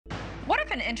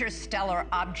if an interstellar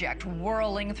object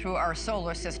whirling through our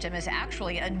solar system is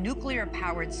actually a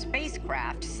nuclear-powered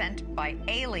spacecraft sent by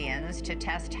aliens to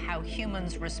test how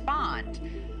humans respond?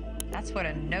 That's what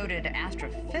a noted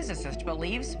astrophysicist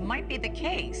believes might be the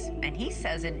case, and he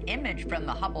says an image from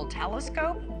the Hubble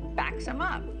telescope backs him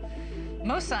up.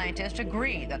 Most scientists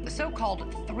agree that the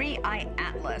so-called Three-Eye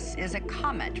Atlas is a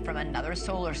comet from another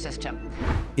solar system.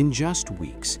 In just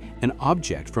weeks, an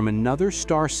object from another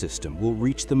star system will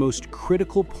reach the most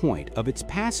critical point of its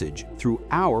passage through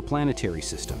our planetary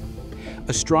system.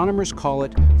 Astronomers call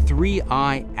it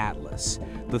Three-Eye Atlas,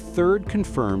 the third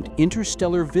confirmed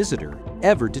interstellar visitor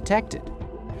ever detected.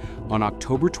 On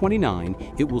October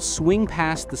 29, it will swing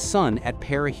past the Sun at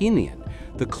perihelion,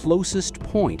 the closest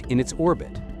point in its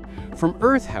orbit. From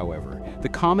Earth, however, the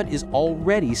comet is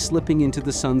already slipping into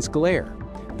the Sun's glare,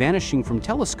 vanishing from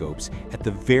telescopes at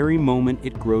the very moment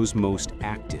it grows most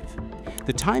active.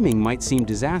 The timing might seem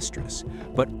disastrous,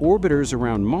 but orbiters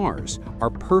around Mars are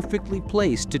perfectly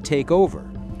placed to take over,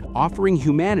 offering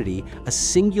humanity a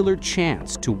singular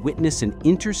chance to witness an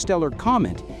interstellar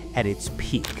comet at its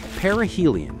peak.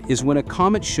 Perihelion is when a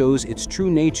comet shows its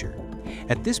true nature.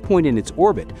 At this point in its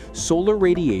orbit, solar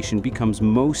radiation becomes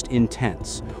most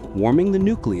intense, warming the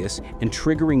nucleus and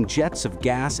triggering jets of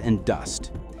gas and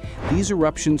dust. These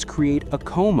eruptions create a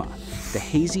coma, the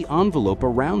hazy envelope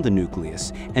around the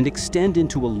nucleus, and extend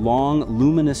into a long,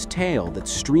 luminous tail that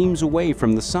streams away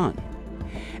from the Sun.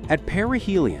 At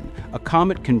perihelion, a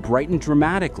comet can brighten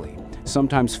dramatically,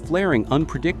 sometimes flaring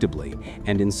unpredictably,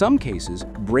 and in some cases,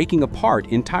 breaking apart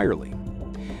entirely.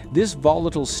 This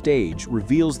volatile stage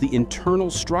reveals the internal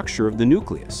structure of the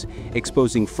nucleus,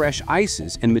 exposing fresh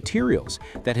ices and materials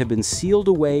that have been sealed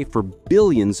away for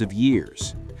billions of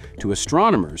years. To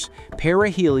astronomers,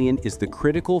 perihelion is the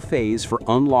critical phase for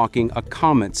unlocking a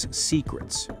comet's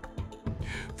secrets.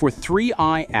 For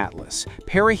Three-Eye Atlas,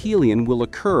 perihelion will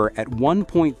occur at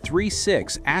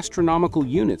 1.36 astronomical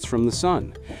units from the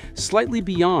Sun, slightly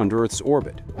beyond Earth's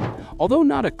orbit. Although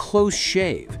not a close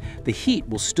shave, the heat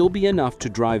will still be enough to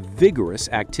drive vigorous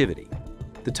activity.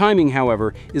 The timing,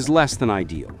 however, is less than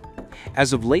ideal.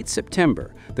 As of late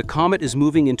September, the comet is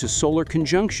moving into solar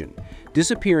conjunction,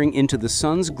 disappearing into the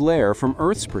Sun's glare from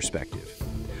Earth's perspective.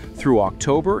 Through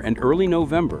October and early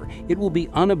November, it will be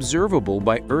unobservable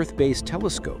by Earth-based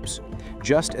telescopes,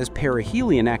 just as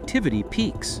perihelion activity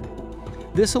peaks.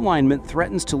 This alignment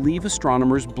threatens to leave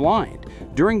astronomers blind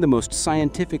during the most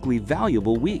scientifically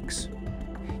valuable weeks.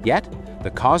 Yet,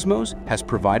 the cosmos has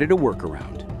provided a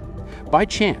workaround. By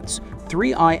chance,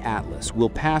 Three-Eye Atlas will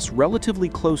pass relatively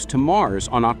close to Mars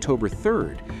on October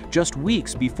 3rd, just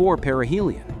weeks before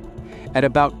perihelion. At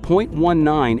about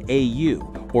 0.19 AU,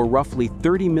 or roughly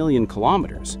 30 million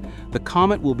kilometers, the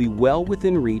comet will be well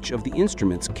within reach of the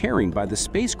instruments carried by the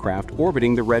spacecraft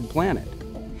orbiting the red planet.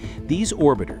 These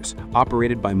orbiters,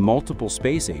 operated by multiple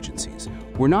space agencies,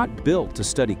 were not built to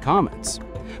study comets,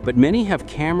 but many have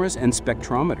cameras and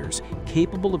spectrometers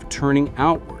capable of turning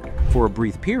outward. For a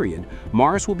brief period,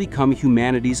 Mars will become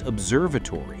humanity's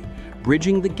observatory,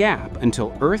 bridging the gap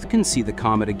until Earth can see the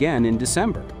comet again in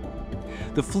December.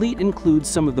 The fleet includes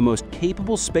some of the most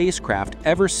capable spacecraft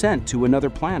ever sent to another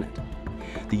planet.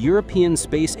 The European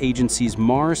Space Agency's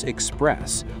Mars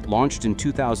Express, launched in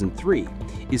 2003,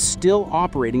 is still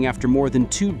operating after more than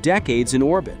 2 decades in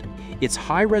orbit. Its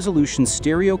high-resolution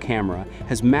stereo camera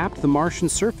has mapped the Martian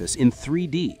surface in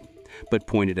 3D, but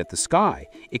pointed at the sky,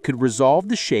 it could resolve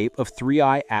the shape of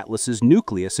Three-Eye Atlas's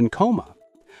nucleus and coma.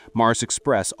 Mars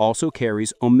Express also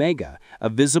carries Omega, a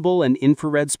visible and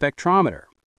infrared spectrometer.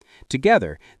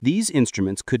 Together, these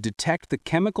instruments could detect the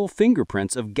chemical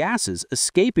fingerprints of gases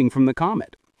escaping from the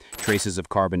comet, traces of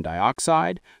carbon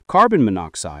dioxide, carbon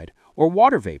monoxide, or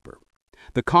water vapor.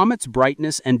 The comet's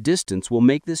brightness and distance will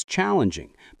make this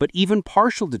challenging, but even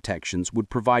partial detections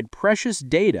would provide precious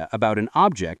data about an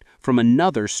object from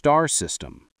another star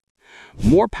system.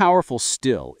 More powerful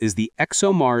still is the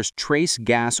ExoMars Trace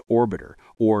Gas Orbiter,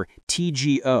 or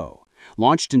TGO,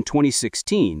 launched in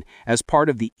 2016 as part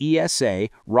of the ESA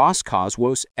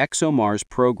Roscosmos ExoMars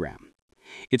program.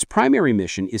 Its primary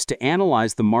mission is to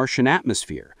analyze the Martian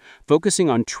atmosphere, focusing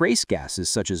on trace gases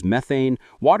such as methane,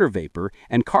 water vapor,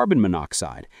 and carbon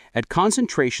monoxide at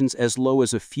concentrations as low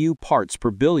as a few parts per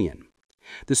billion.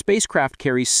 The spacecraft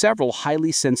carries several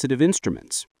highly sensitive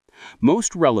instruments.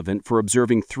 Most relevant for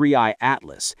observing Three-Eye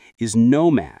Atlas is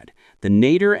NOMAD, the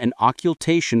Nadir and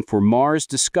Occultation for Mars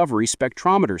Discovery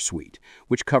Spectrometer Suite,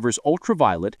 which covers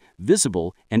ultraviolet,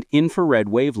 visible, and infrared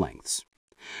wavelengths.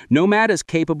 NOMAD is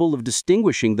capable of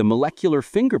distinguishing the molecular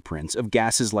fingerprints of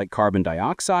gases like carbon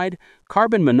dioxide,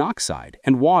 carbon monoxide,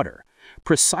 and water,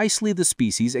 precisely the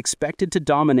species expected to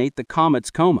dominate the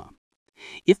comet's coma.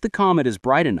 If the comet is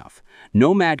bright enough,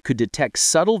 NOMAD could detect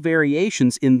subtle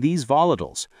variations in these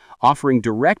volatiles, offering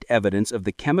direct evidence of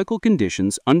the chemical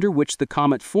conditions under which the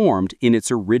comet formed in its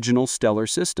original stellar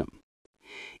system.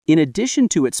 In addition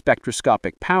to its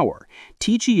spectroscopic power,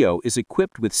 TGO is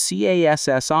equipped with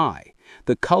CASSI,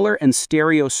 the color and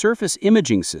stereo surface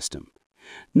imaging system.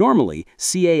 Normally,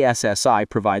 CASSI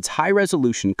provides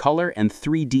high-resolution color and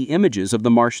 3D images of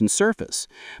the Martian surface,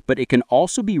 but it can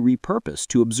also be repurposed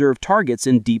to observe targets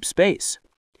in deep space.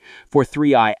 For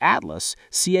 3I Atlas,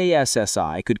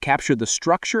 CASSI could capture the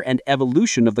structure and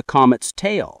evolution of the comet's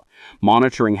tail,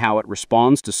 monitoring how it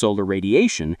responds to solar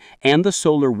radiation and the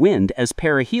solar wind as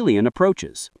perihelion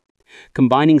approaches.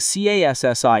 Combining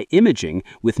CASSI imaging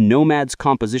with NOMAD's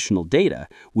compositional data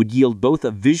would yield both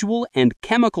a visual and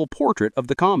chemical portrait of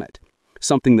the comet,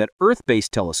 something that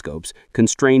Earth-based telescopes,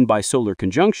 constrained by solar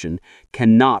conjunction,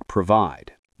 cannot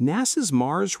provide. NASA's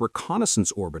Mars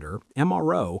Reconnaissance Orbiter,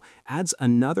 MRO, adds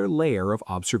another layer of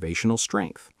observational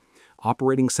strength.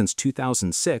 Operating since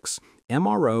 2006,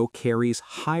 MRO carries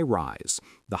HiRISE,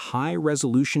 the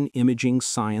High-Resolution Imaging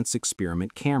Science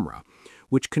Experiment camera,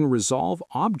 which can resolve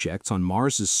objects on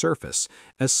Mars's surface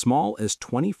as small as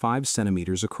 25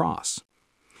 centimeters across.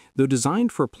 Though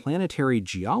designed for planetary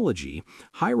geology,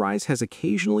 HiRISE has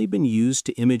occasionally been used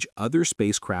to image other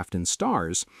spacecraft and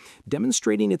stars,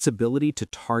 demonstrating its ability to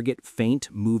target faint,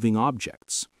 moving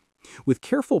objects. With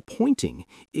careful pointing,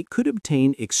 it could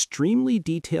obtain extremely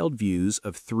detailed views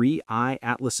of 3I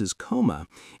Atlas's coma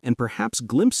and perhaps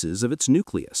glimpses of its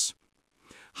nucleus.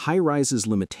 HiRISE's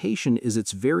limitation is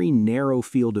its very narrow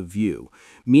field of view,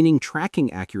 meaning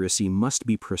tracking accuracy must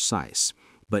be precise.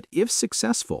 But if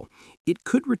successful, it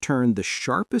could return the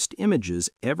sharpest images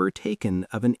ever taken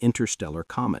of an interstellar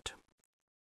comet.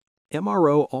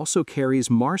 MRO also carries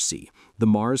MARCI, the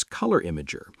Mars Color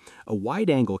Imager, a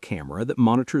wide-angle camera that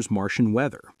monitors Martian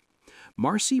weather.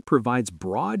 MARCI provides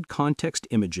broad context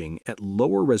imaging at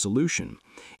lower resolution,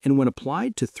 and when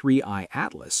applied to 3I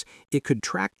Atlas, it could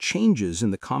track changes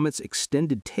in the comet's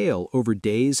extended tail over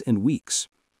days and weeks.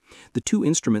 The two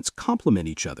instruments complement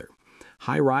each other.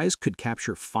 HiRISE could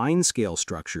capture fine-scale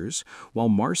structures, while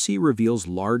MARCI reveals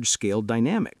large-scale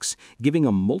dynamics, giving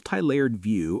a multi-layered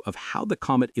view of how the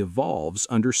comet evolves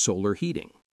under solar heating.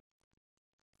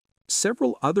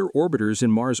 Several other orbiters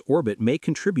in Mars orbit may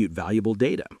contribute valuable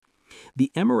data.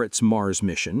 The Emirates Mars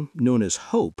mission, known as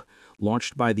HOPE,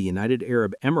 launched by the United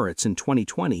Arab Emirates in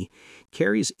 2020,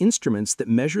 carries instruments that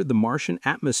measure the Martian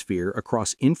atmosphere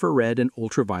across infrared and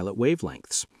ultraviolet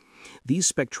wavelengths.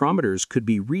 These spectrometers could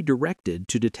be redirected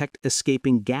to detect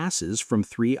escaping gases from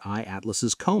 3I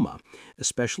Atlas's coma,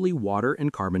 especially water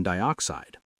and carbon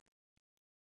dioxide.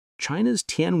 China's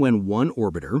Tianwen-1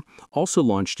 orbiter, also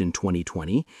launched in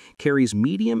 2020, carries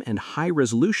medium and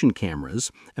high-resolution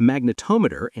cameras, a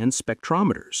magnetometer, and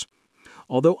spectrometers.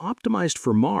 Although optimized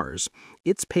for Mars,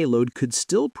 its payload could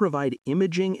still provide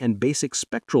imaging and basic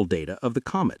spectral data of the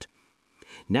comet.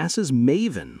 NASA's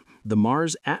MAVEN, the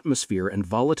Mars Atmosphere and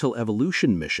Volatile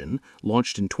Evolution mission,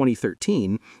 launched in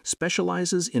 2013,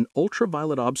 specializes in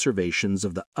ultraviolet observations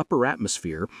of the upper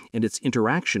atmosphere and its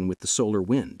interaction with the solar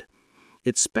wind.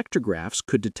 Its spectrographs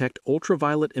could detect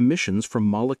ultraviolet emissions from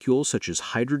molecules such as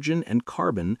hydrogen and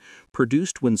carbon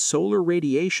produced when solar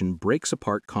radiation breaks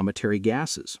apart cometary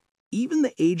gases. Even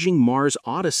the aging Mars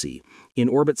Odyssey, in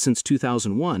orbit since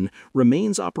 2001,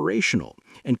 remains operational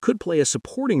and could play a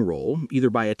supporting role either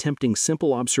by attempting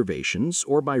simple observations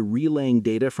or by relaying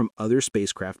data from other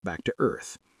spacecraft back to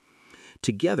Earth.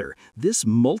 Together, this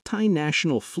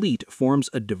multinational fleet forms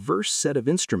a diverse set of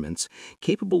instruments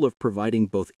capable of providing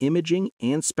both imaging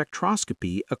and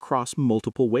spectroscopy across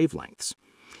multiple wavelengths.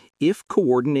 If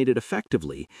coordinated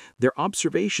effectively, their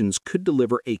observations could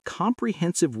deliver a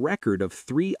comprehensive record of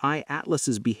 3I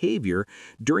Atlas's behavior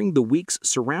during the weeks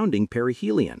surrounding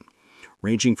perihelion,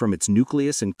 ranging from its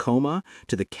nucleus and coma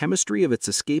to the chemistry of its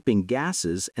escaping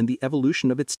gases and the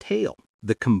evolution of its tail.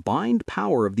 The combined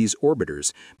power of these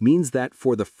orbiters means that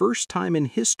for the first time in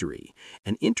history,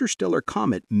 an interstellar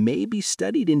comet may be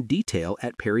studied in detail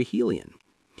at perihelion.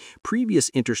 Previous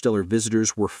interstellar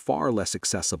visitors were far less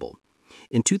accessible.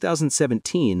 In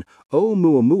 2017,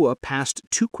 Oumuamua passed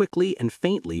too quickly and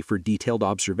faintly for detailed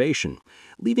observation,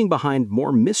 leaving behind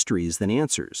more mysteries than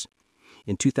answers.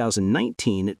 In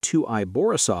 2019, 2I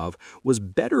Borisov was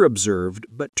better observed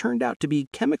but turned out to be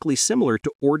chemically similar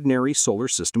to ordinary solar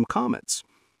system comets.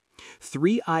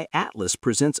 3I Atlas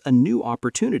presents a new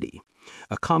opportunity,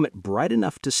 a comet bright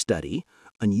enough to study,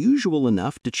 unusual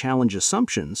enough to challenge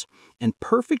assumptions, and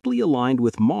perfectly aligned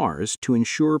with Mars to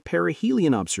ensure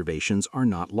perihelion observations are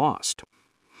not lost.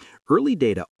 Early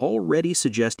data already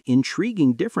suggest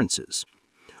intriguing differences.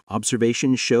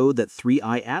 Observations show that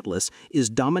 3I Atlas is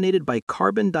dominated by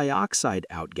carbon dioxide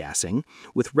outgassing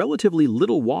with relatively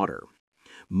little water.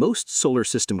 Most solar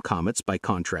system comets, by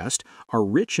contrast, are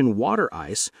rich in water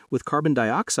ice, with carbon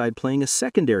dioxide playing a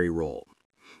secondary role.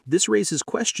 This raises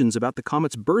questions about the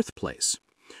comet's birthplace.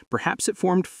 Perhaps it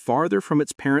formed farther from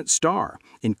its parent star,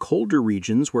 in colder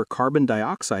regions where carbon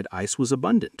dioxide ice was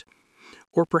abundant.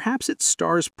 Or perhaps its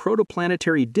star's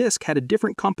protoplanetary disk had a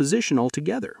different composition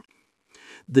altogether.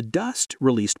 The dust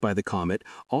released by the comet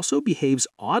also behaves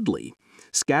oddly,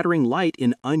 scattering light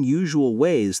in unusual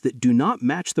ways that do not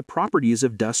match the properties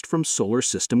of dust from solar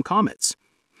system comets.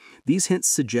 These hints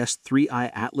suggest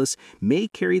 3I Atlas may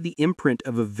carry the imprint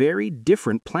of a very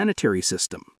different planetary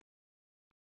system.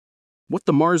 What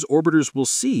the Mars orbiters will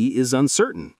see is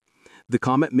uncertain. The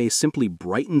comet may simply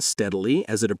brighten steadily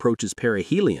as it approaches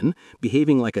perihelion,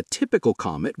 behaving like a typical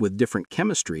comet with different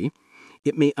chemistry.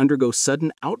 It may undergo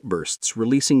sudden outbursts,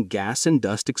 releasing gas and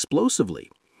dust explosively.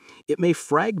 It may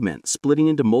fragment, splitting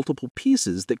into multiple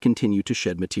pieces that continue to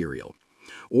shed material.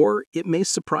 Or it may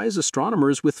surprise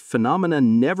astronomers with phenomena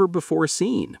never before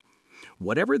seen.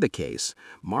 Whatever the case,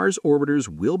 Mars orbiters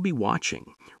will be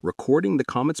watching, recording the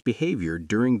comet's behavior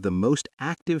during the most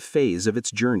active phase of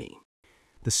its journey.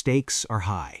 The stakes are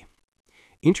high.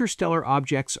 Interstellar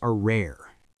objects are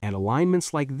rare, and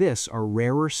alignments like this are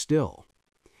rarer still.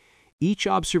 Each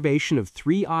observation of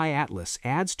 3I Atlas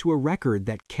adds to a record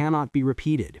that cannot be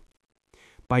repeated.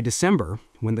 By December,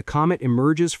 when the comet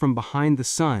emerges from behind the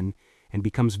Sun and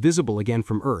becomes visible again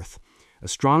from Earth,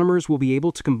 astronomers will be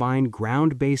able to combine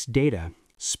ground-based data,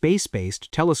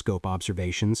 space-based telescope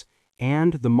observations,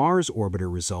 and the Mars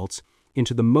orbiter results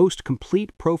into the most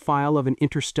complete profile of an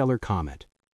interstellar comet.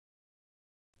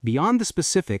 Beyond the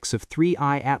specifics of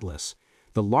 3I Atlas,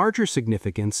 the larger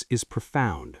significance is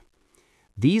profound.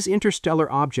 These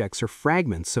interstellar objects are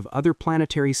fragments of other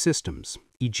planetary systems,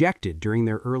 ejected during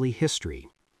their early history.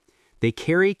 They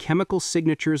carry chemical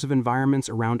signatures of environments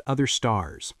around other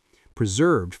stars,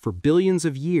 preserved for billions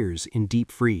of years in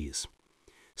deep freeze.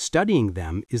 Studying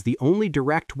them is the only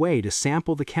direct way to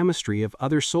sample the chemistry of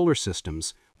other solar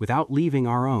systems without leaving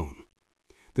our own.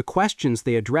 The questions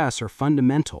they address are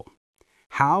fundamental.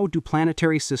 How do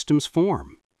planetary systems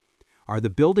form? Are the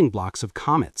building blocks of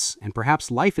comets, and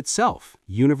perhaps life itself,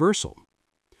 universal?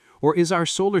 Or is our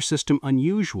solar system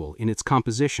unusual in its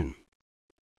composition?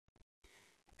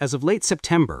 As of late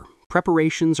September,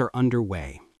 preparations are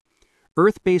underway.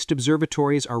 Earth-based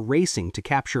observatories are racing to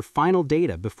capture final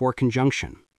data before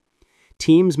conjunction.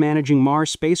 Teams managing Mars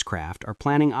spacecraft are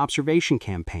planning observation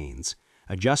campaigns,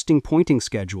 adjusting pointing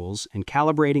schedules, and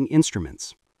calibrating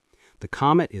instruments. The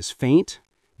comet is faint,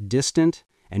 distant,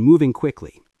 and moving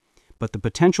quickly, but the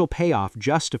potential payoff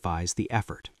justifies the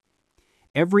effort.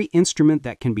 Every instrument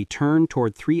that can be turned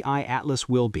toward 3I Atlas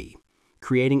will be,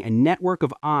 creating a network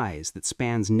of eyes that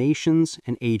spans nations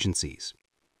and agencies.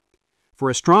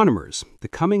 For astronomers, the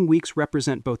coming weeks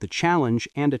represent both a challenge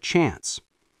and a chance.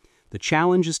 The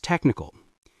challenge is technical,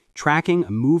 tracking a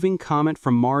moving comet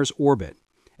from Mars' orbit,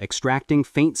 extracting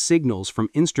faint signals from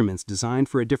instruments designed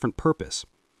for a different purpose.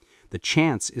 The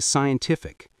chance is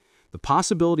scientific, the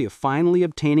possibility of finally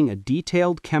obtaining a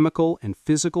detailed chemical and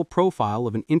physical profile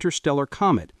of an interstellar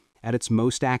comet at its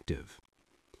most active.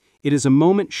 It is a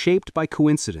moment shaped by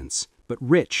coincidence, but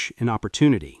rich in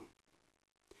opportunity.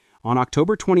 On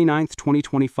October 29,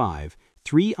 2025,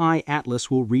 3I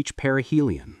Atlas will reach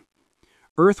perihelion.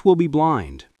 Earth will be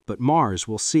blind, but Mars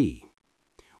will see.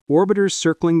 Orbiters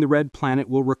circling the red planet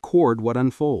will record what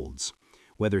unfolds,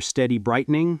 whether steady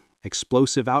brightening,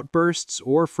 explosive outbursts,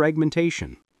 or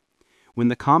fragmentation. When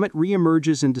the comet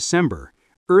reemerges in December,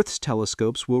 Earth's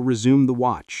telescopes will resume the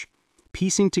watch,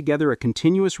 piecing together a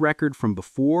continuous record from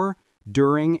before,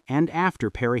 during, and after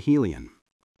perihelion.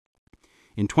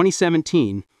 In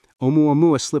 2017,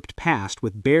 Oumuamua slipped past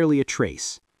with barely a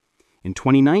trace. In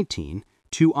 2019,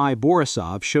 2I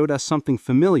Borisov showed us something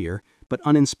familiar but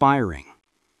uninspiring.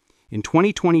 In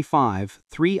 2025,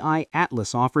 3I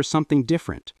Atlas offers something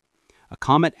different. A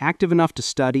comet active enough to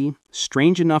study,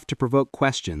 strange enough to provoke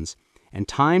questions, and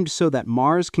timed so that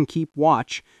Mars can keep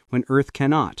watch when Earth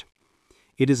cannot.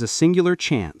 It is a singular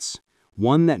chance,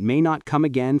 one that may not come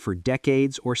again for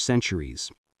decades or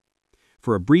centuries.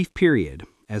 For a brief period,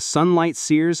 as sunlight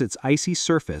sears its icy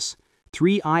surface,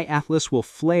 3I Atlas will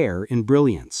flare in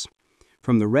brilliance.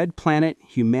 From the red planet,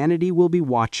 humanity will be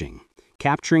watching,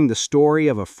 capturing the story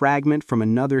of a fragment from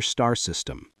another star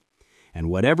system. And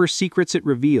whatever secrets it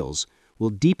reveals will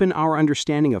deepen our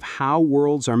understanding of how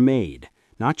worlds are made,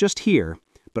 not just here,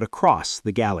 but across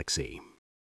the galaxy.